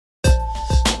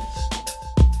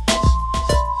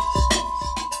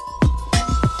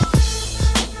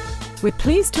We're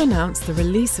pleased to announce the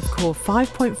release of Core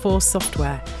 5.4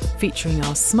 software featuring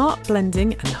our smart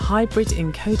blending and hybrid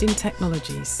encoding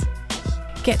technologies.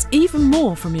 Get even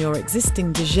more from your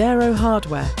existing Dejero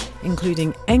hardware,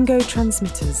 including EnGo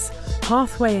transmitters,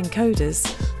 pathway encoders,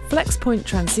 FlexPoint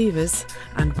transceivers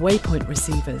and waypoint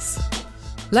receivers.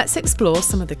 Let's explore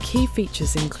some of the key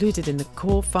features included in the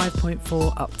Core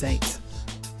 5.4 update.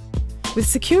 With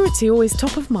security always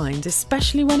top of mind,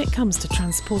 especially when it comes to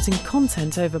transporting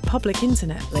content over public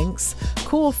internet links,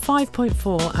 Core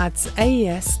 5.4 adds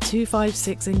AES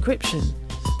 256 encryption,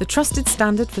 the trusted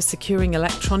standard for securing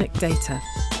electronic data.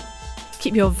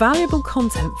 Keep your valuable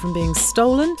content from being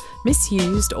stolen,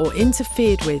 misused or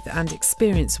interfered with, and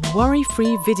experience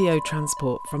worry-free video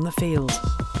transport from the field.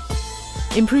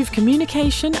 Improve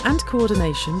communication and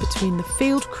coordination between the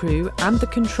field crew and the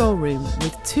control room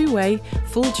with two-way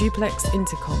full-duplex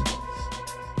intercom.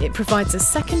 It provides a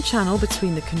second channel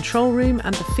between the control room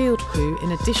and the field crew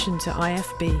in addition to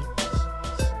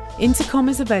IFB. Intercom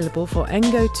is available for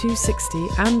EnGo 260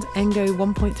 and EnGo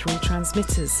 1.3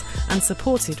 transmitters and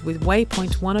supported with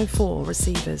Waypoint 104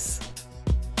 receivers.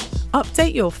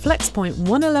 Update your FlexPoint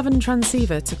 111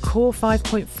 transceiver to Core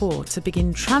 5.4 to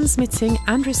begin transmitting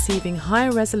and receiving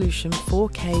higher resolution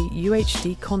 4K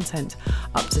UHD content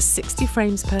up to 60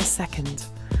 frames per second,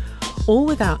 all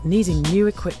without needing new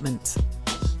equipment.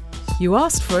 You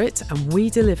asked for it and we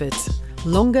delivered.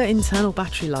 Longer internal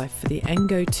battery life for the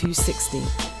EnGo 260,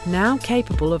 now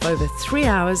capable of over 3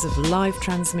 hours of live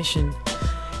transmission.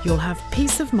 You'll have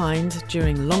peace of mind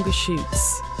during longer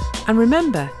shoots. And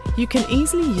remember, you can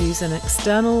easily use an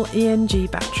external ENG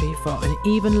battery for an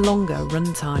even longer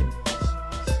runtime.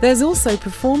 There's also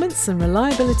performance and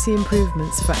reliability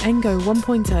improvements for EnGo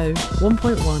 1.0,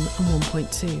 1.1 and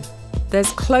 1.2.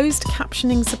 There's closed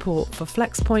captioning support for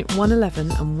FlexPoint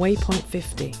 111 and Waypoint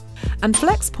 50. And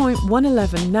FlexPoint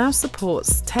 111 now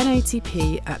supports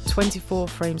 1080p at 24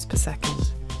 frames per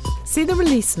second. See the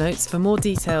release notes for more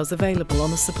details available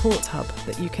on the support hub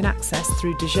that you can access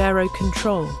through Dejero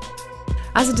Control.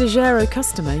 As a Dejero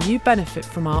customer, you benefit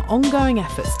from our ongoing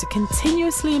efforts to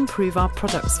continuously improve our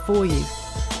products for you.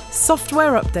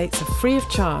 Software updates are free of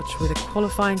charge with a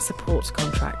qualifying support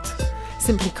contract.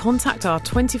 Simply contact our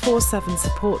 24/7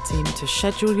 support team to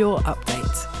schedule your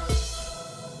update.